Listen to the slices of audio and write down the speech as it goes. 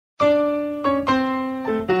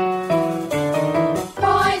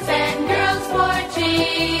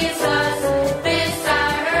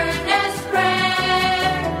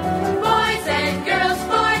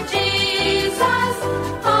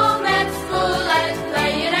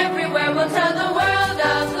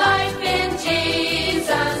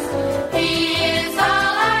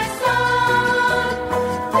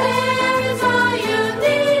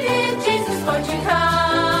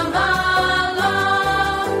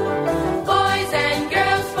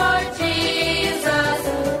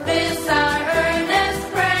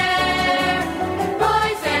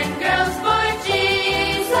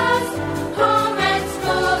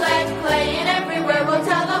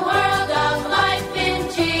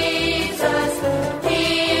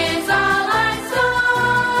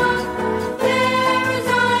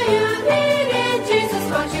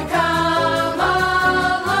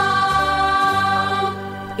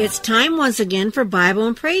It's time once again for Bible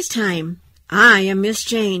and Praise Time. I am Miss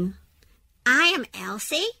Jane. I am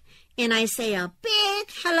Elsie, and I say a big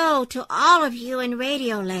hello to all of you in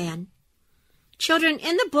Radio Land. Children,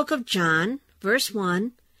 in the book of John, verse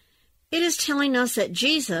 1, it is telling us that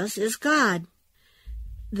Jesus is God.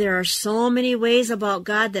 There are so many ways about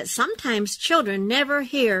God that sometimes children never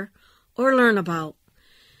hear or learn about.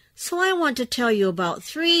 So I want to tell you about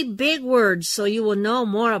 3 big words so you will know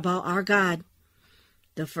more about our God.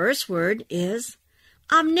 The first word is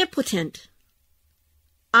omnipotent.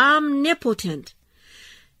 Omnipotent.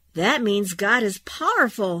 That means God is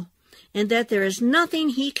powerful and that there is nothing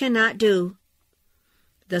He cannot do.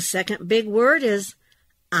 The second big word is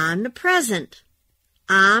omnipresent.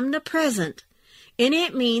 Omnipresent. And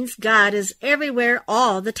it means God is everywhere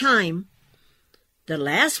all the time. The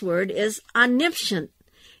last word is omniscient,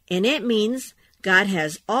 and it means God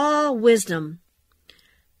has all wisdom.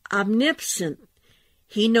 Omniscient.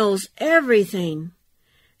 He knows everything.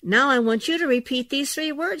 Now I want you to repeat these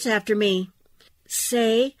 3 words after me.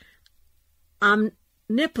 Say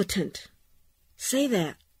omnipotent. Say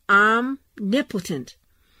that. Omnipotent.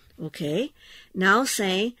 Okay. Now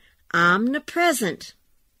say omnipresent.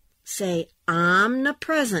 Say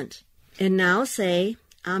omnipresent. And now say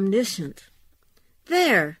omniscient.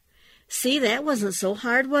 There. See, that wasn't so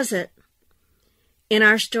hard, was it? In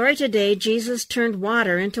our story today, Jesus turned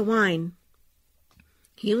water into wine.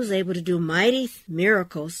 He was able to do mighty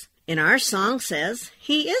miracles. And our song says,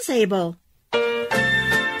 He is able. He's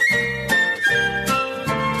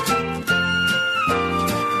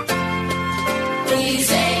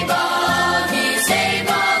able, He's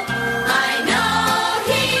able. I know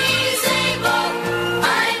He's able.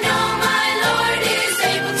 I know my Lord is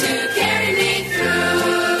able to carry me through.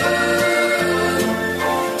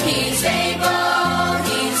 He's able,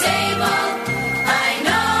 He's able. I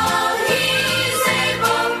know He's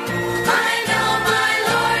able. I know my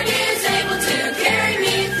Lord is able to carry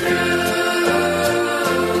me through.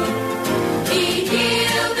 He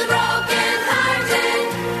healed the brokenhearted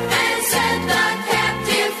and set the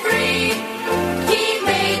captive free. He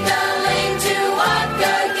made the lame to walk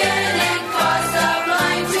again and caused the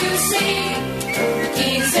blind to see.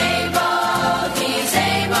 He's able, He's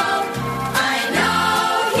able. I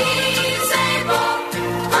know He's able.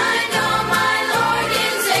 I know my Lord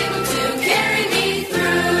is able to carry me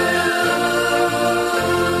through.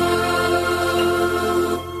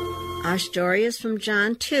 Our story is from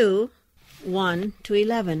John 2, 1 to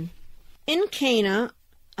 11. In Cana,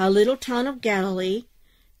 a little town of Galilee,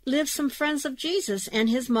 lived some friends of Jesus and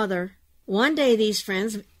his mother. One day these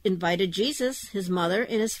friends invited Jesus, his mother,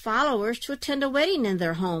 and his followers to attend a wedding in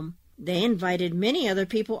their home. They invited many other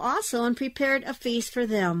people also and prepared a feast for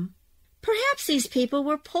them. Perhaps these people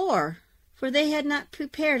were poor, for they had not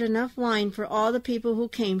prepared enough wine for all the people who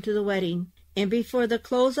came to the wedding. And before the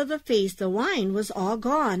close of the feast, the wine was all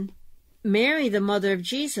gone. Mary, the mother of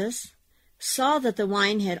Jesus, saw that the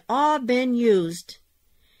wine had all been used,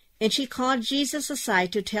 and she called Jesus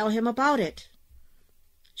aside to tell him about it.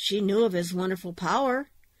 She knew of his wonderful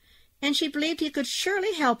power, and she believed he could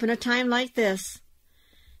surely help in a time like this.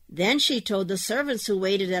 Then she told the servants who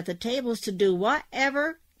waited at the tables to do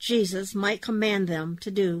whatever Jesus might command them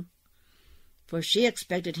to do, for she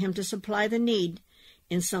expected him to supply the need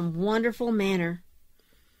in some wonderful manner.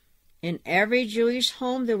 In every Jewish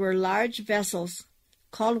home there were large vessels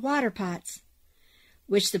called water pots,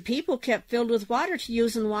 which the people kept filled with water to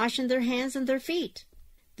use in washing their hands and their feet.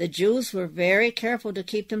 The Jews were very careful to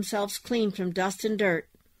keep themselves clean from dust and dirt,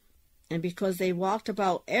 and because they walked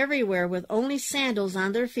about everywhere with only sandals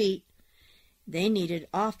on their feet, they needed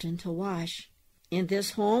often to wash. In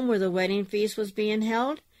this home where the wedding feast was being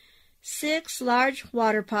held, 6 large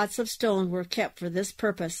water pots of stone were kept for this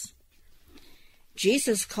purpose.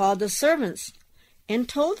 Jesus called the servants and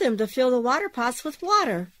told them to fill the water pots with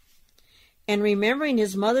water. And remembering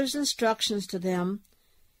his mother's instructions to them,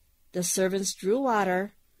 the servants drew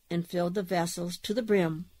water and filled the vessels to the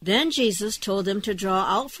brim. Then Jesus told them to draw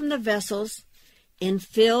out from the vessels and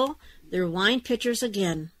fill their wine pitchers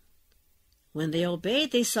again. When they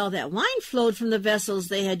obeyed, they saw that wine flowed from the vessels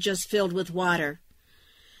they had just filled with water.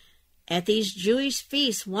 At these Jewish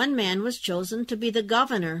feasts, one man was chosen to be the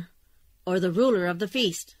governor, or the ruler of the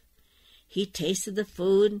feast. He tasted the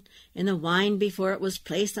food and the wine before it was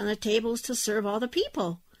placed on the tables to serve all the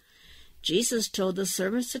people. Jesus told the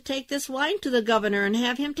servants to take this wine to the governor and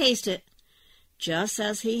have him taste it, just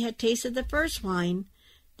as he had tasted the first wine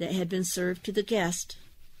that had been served to the guest.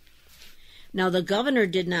 Now the governor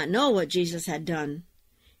did not know what Jesus had done.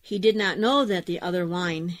 He did not know that the other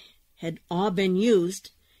wine had all been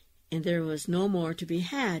used, and there was no more to be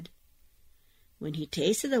had. When he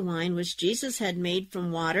tasted the wine which Jesus had made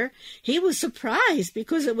from water, he was surprised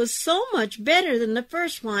because it was so much better than the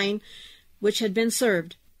first wine which had been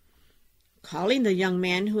served. Calling the young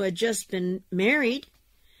man who had just been married,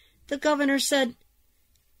 the governor said,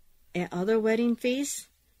 "At other wedding feasts,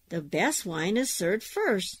 the best wine is served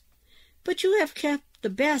first, but you have kept the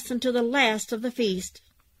best until the last of the feast."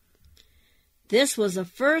 This was the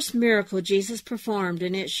first miracle Jesus performed,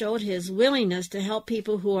 and it showed his willingness to help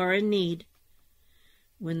people who are in need.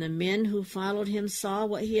 When the men who followed him saw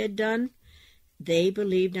what he had done, they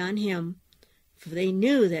believed on him, for they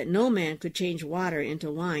knew that no man could change water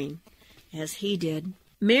into wine, as he did.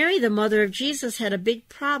 Mary, the mother of Jesus, had a big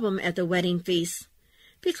problem at the wedding feast,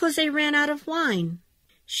 because they ran out of wine.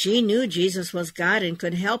 She knew Jesus was God and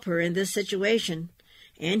could help her in this situation,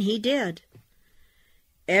 and he did.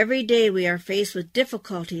 Every day we are faced with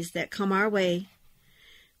difficulties that come our way.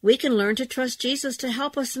 We can learn to trust Jesus to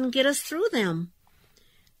help us and get us through them.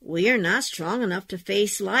 We are not strong enough to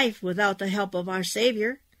face life without the help of our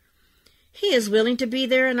Savior. He is willing to be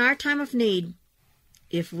there in our time of need,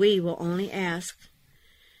 if we will only ask.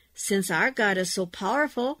 Since our God is so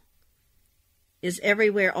powerful, is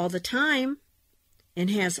everywhere all the time, and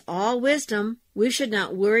has all wisdom, we should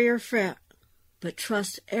not worry or fret, but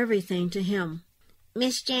trust everything to him.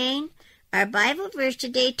 Miss Jane, our Bible verse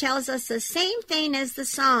today tells us the same thing as the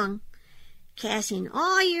song. Casting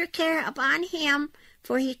all your care upon him,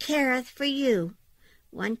 for he careth for you.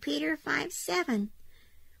 1 Peter 5:7.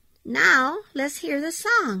 Now, let's hear the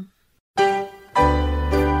song.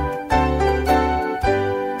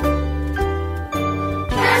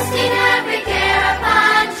 Casting every care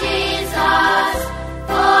upon Jesus,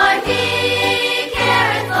 for he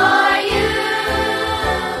careth for you.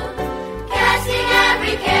 Casting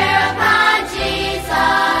every care upon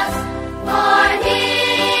Jesus, for he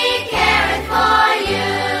careth for you.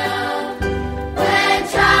 When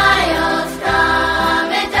trials come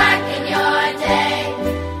and darken your day,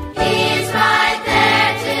 he's right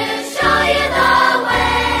there to show you the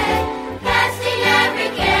way. Casting every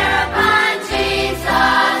care upon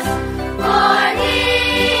Jesus, for he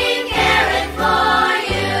careth for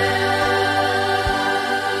you.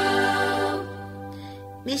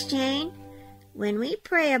 Miss Jane, when we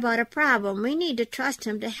pray about a problem, we need to trust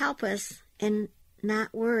him to help us and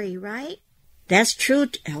not worry, right? That's true,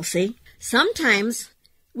 Elsie. Sometimes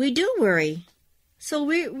we do worry, so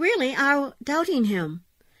we really are doubting him,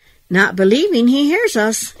 not believing he hears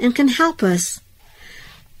us and can help us.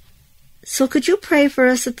 So could you pray for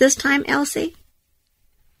us at this time, Elsie?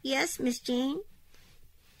 Yes, Miss Jane.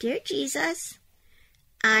 Dear Jesus,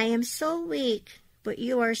 I am so weak, but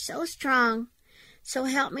you are so strong. So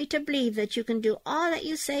help me to believe that you can do all that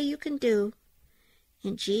you say you can do.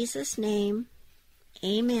 In Jesus' name,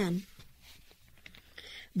 amen.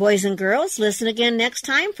 Boys and girls, listen again next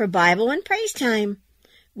time for Bible and Praise Time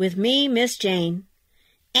with me, Miss Jane.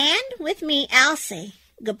 And with me, Elsie.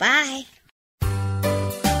 Goodbye.